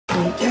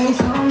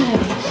drinks on me,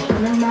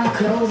 none of my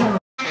clothes on.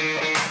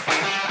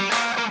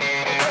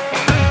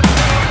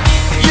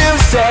 You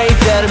say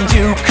that I'm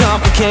too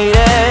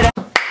complicated.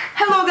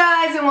 Hello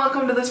guys and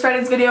welcome to this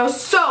Friday's video.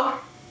 So,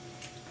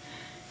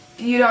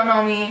 if you don't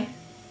know me,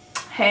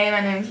 hey,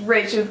 my name is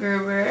Rachel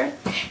Gruber.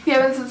 If you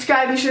haven't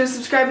subscribed, be sure to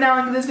subscribe now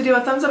and give this video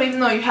a thumbs up even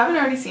though you haven't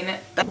already seen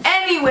it. But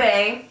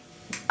anyway,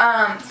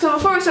 so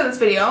before we start this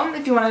video,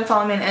 if you wanted to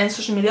follow me on any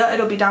social media,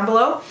 it'll be down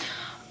below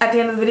at the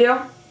end of the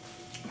video.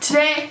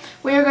 Today,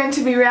 we are going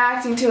to be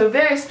reacting to a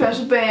very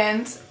special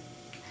band,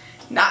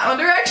 not One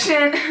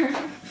Direction,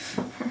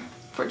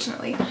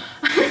 fortunately,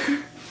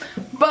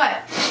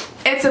 but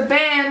it's a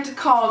band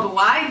called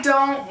Why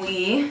Don't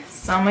We.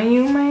 Some of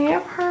you may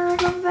have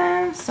heard of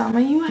them, some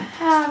of you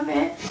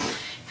haven't.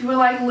 If you would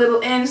like a little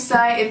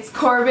insight, it's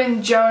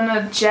Corbin,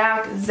 Jonah,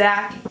 Jack,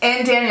 Zach,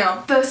 and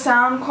Daniel. The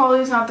sound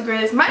quality is not the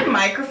greatest. My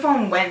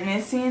microphone went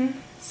missing,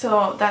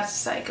 so that's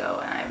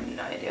psycho, and I have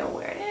no idea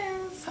where it is.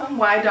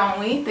 Why Don't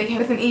We? They came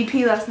with an EP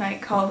last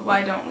night called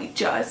Why Don't We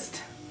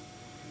Just?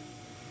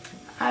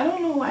 I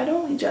don't know, why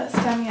don't we just?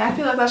 I mean, I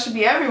feel like that should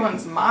be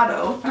everyone's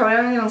motto. Probably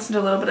only gonna listen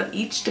to a little bit of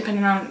each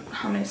depending on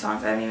how many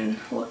songs. I haven't even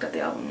looked at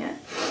the album yet,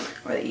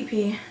 or the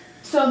EP.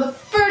 So the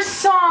first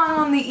song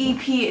on the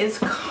EP is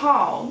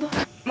called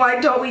Why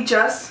Don't We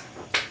Just?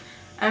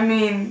 I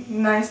mean,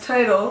 nice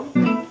title.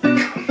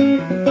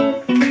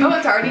 Oh,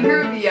 it's already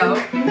groovy, yo.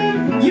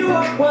 You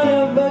are one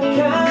of a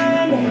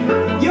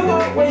kind, you're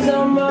always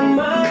on my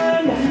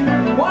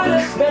mind.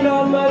 Wanna spend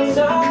all my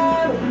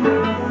time,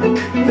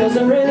 cause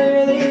I'm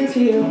really into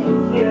you.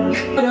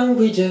 Why don't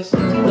we just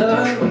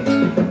love?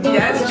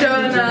 Yes,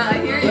 Jonah, I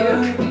hear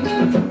you.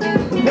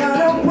 Why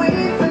don't we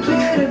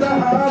forget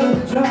about all of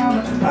the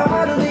drama,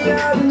 all of the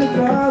odds and the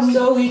problems,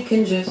 so we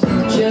can just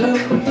chill,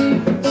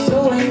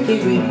 so empty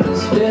we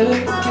spill.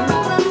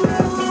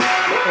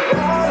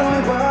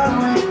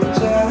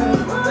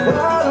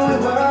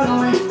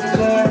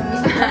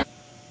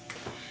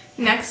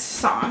 Next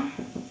song,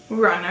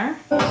 Runner.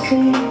 So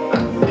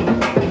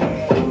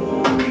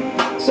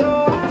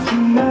I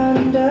can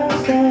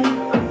understand.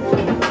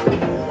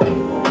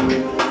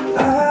 I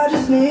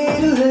just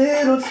need a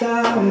little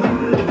time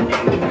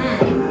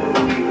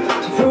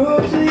to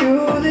prove to you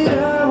that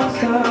I'm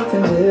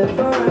something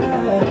different.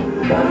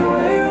 Run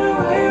away, run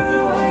away, run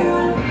away,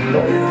 run away.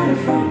 Where you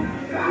running from?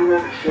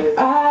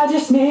 I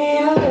just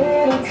need a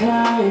little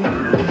time.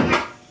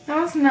 That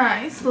was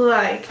nice,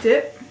 liked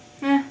it.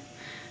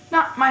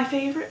 Not my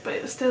favorite, but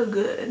it was still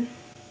good.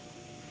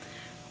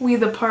 We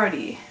the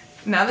Party.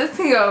 Now this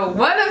can go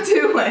one of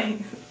two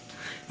ways.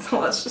 So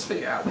let's just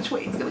figure out which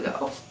way it's gonna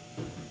go.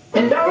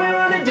 And all we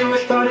wanna do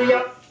is party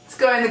up It's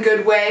going the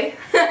good way.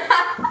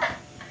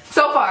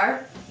 So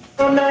far.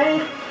 all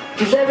night,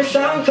 cause every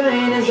song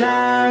playing is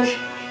ours.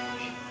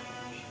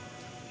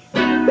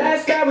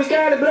 Last night was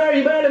kinda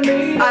blurry, but to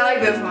me I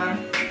like this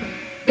one.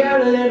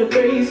 got a little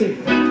crazy.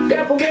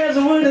 Couple girls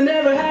I would've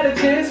never had a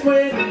chance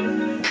with.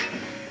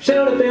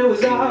 Showed up, it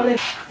was all in.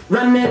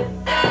 Run it.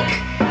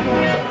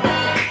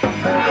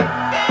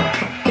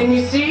 Can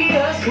you see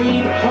us?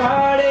 We the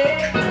party.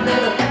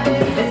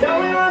 And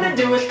all we wanna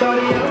do is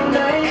party all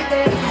night.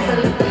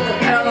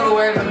 I don't know the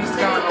words, I'm just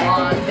going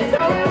along. And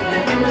all we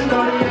wanna do is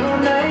party all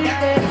night.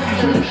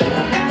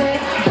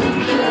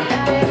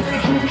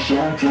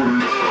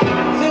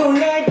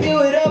 Tonight, do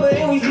it over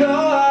and we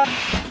slow.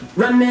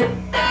 Run it.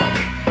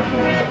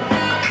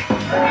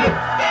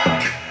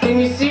 Can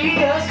you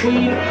see us?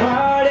 We the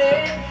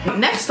party.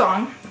 Next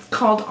song is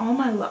called All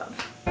My Love.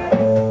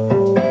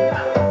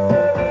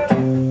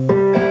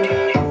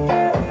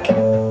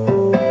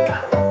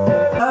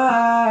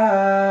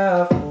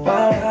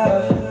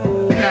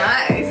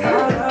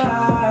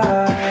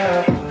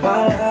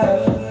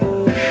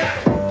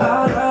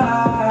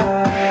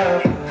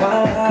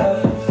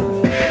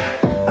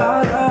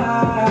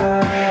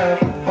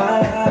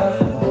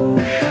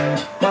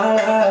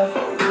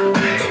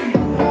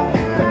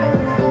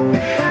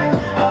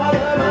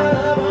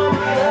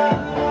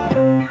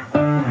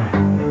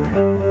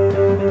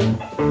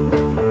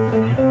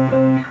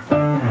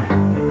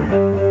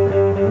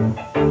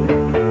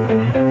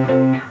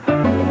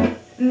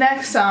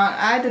 Next song,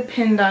 I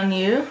Depend on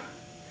You.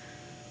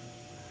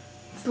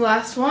 It's the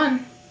last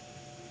one.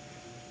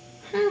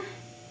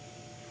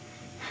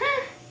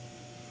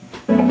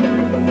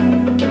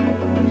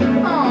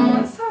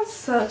 Oh, it sounds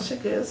such a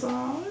good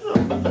song.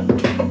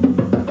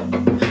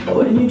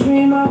 When you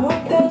dream, I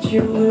hope that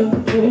you will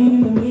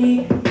dream of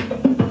me.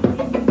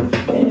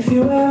 And if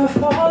you ever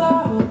fall,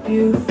 I hope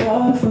you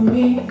fall for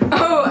me.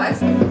 Oh, I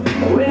see.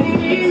 When you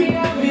need me,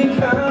 I'll be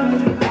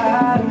coming.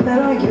 I depend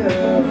on you.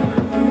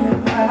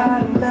 I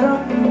depend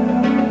on you.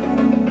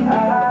 I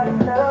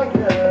depend on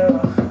you.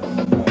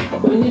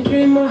 When you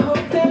dream, I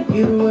hope that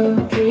you will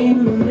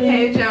dream of me.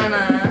 Hey,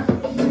 Jonah.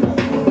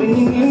 When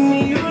you need me,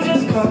 you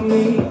just call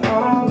me.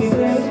 I'll be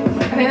there.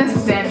 I think this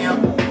is Daniel.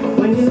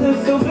 When you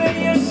look over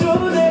your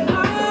shoulder,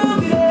 I'll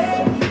be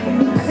there.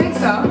 I think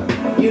so.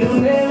 You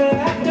don't ever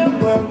have to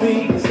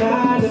worry, 'cause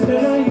I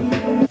depend on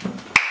you.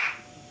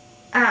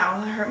 Ow,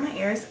 that hurt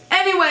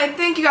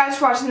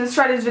for watching this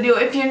Friday's video.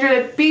 If you enjoyed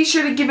it, be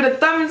sure to give it a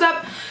thumbs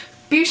up.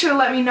 Be sure to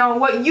let me know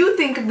what you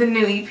think of the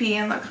new EP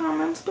in the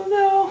comments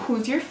below.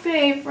 Who's your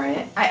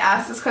favorite? I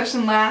asked this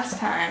question last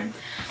time.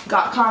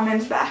 Got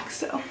comments back,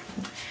 so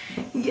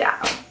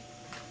yeah.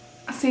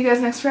 I'll see you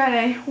guys next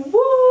Friday.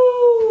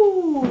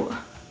 Woo!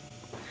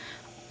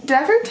 Did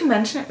I forget to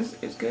mention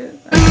it was good?